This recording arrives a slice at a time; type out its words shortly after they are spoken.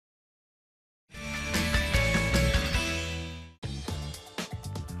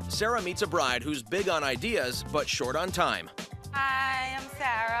Sarah meets a bride who's big on ideas but short on time. Hi, I'm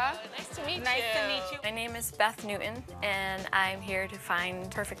Sarah. Nice to meet you. Nice to meet you. My name is Beth Newton, and I'm here to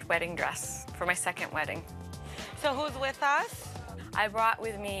find perfect wedding dress for my second wedding. So who's with us? I brought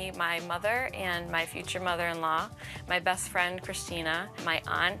with me my mother and my future mother-in-law, my best friend Christina, my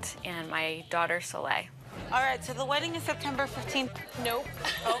aunt, and my daughter Soleil. All right, so the wedding is September 15th. Nope.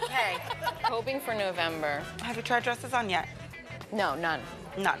 Okay. Hoping for November. Have you tried dresses on yet? No, none.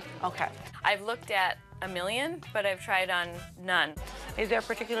 None. Okay. I've looked at a million, but I've tried on none. Is there a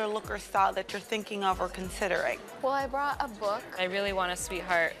particular look or style that you're thinking of or considering? Well, I brought a book. I really want a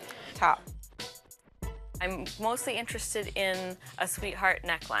sweetheart Top. I'm mostly interested in a sweetheart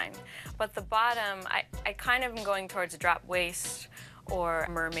neckline, but the bottom, I kind of am going towards a drop waist or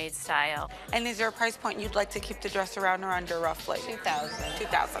mermaid style. And is there a price point you'd like to keep the dress around or under roughly? 2,000.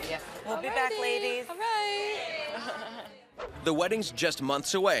 2,000. Yeah. We'll be back, ladies. All right. The wedding's just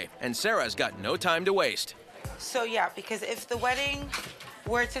months away, and Sarah's got no time to waste. So yeah, because if the wedding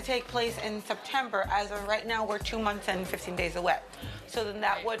were to take place in September, as of right now, we're 2 months and 15 days away. So then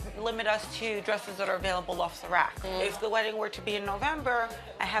that would limit us to dresses that are available off the rack. If the wedding were to be in November,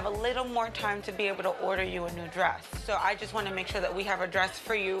 I have a little more time to be able to order you a new dress. So I just want to make sure that we have a dress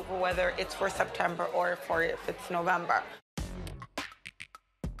for you, whether it's for September or for if it's November.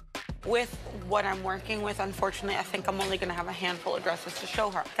 With what I'm working with, unfortunately, I think I'm only going to have a handful of dresses to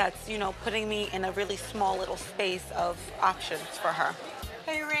show her. That's, you know, putting me in a really small little space of options for her.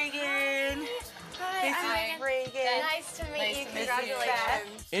 Hey, Reagan. Hi, This is Reagan. Nice to meet you. to meet you.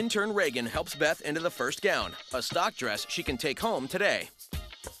 Congratulations. Intern Reagan helps Beth into the first gown, a stock dress she can take home today.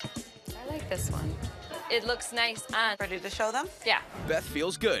 I like this one. It looks nice on. Ready to show them? Yeah. Beth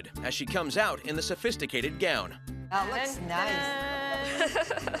feels good as she comes out in the sophisticated gown. That looks nice.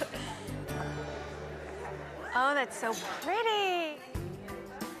 Oh, that's so pretty.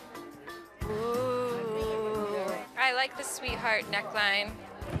 Ooh. I like the sweetheart neckline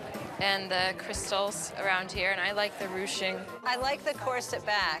and the crystals around here, and I like the ruching. I like the corset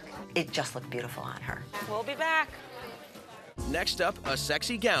back. It just looked beautiful on her. We'll be back. Next up, a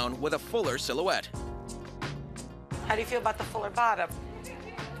sexy gown with a fuller silhouette. How do you feel about the fuller bottom?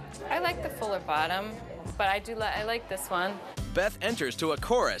 I like the fuller bottom, but I like this one. Beth enters to a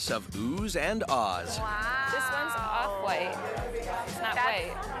chorus of oohs and ahs. Wow. This one's off-white. It's not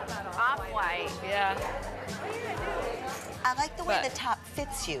white. Off-white. Yeah. I like the way But- the top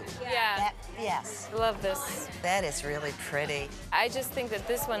fits you. Yeah. Yes, I love this. that is really pretty. I just think that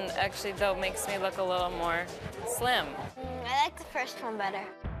this one actually, though, makes me look a little more slim. I like the first one better.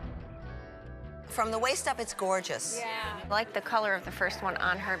 From the waist up, it's gorgeous. Yeah. I like the color of the first one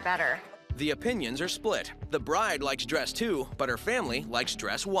on her better. The opinions are split. The bride likes dress 2, but her family likes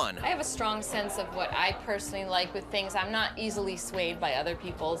dress 1. I have a strong sense of what I personally like with things. I'm not easily swayed by other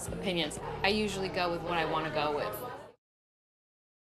people's opinions. I usually go with what I want to go with.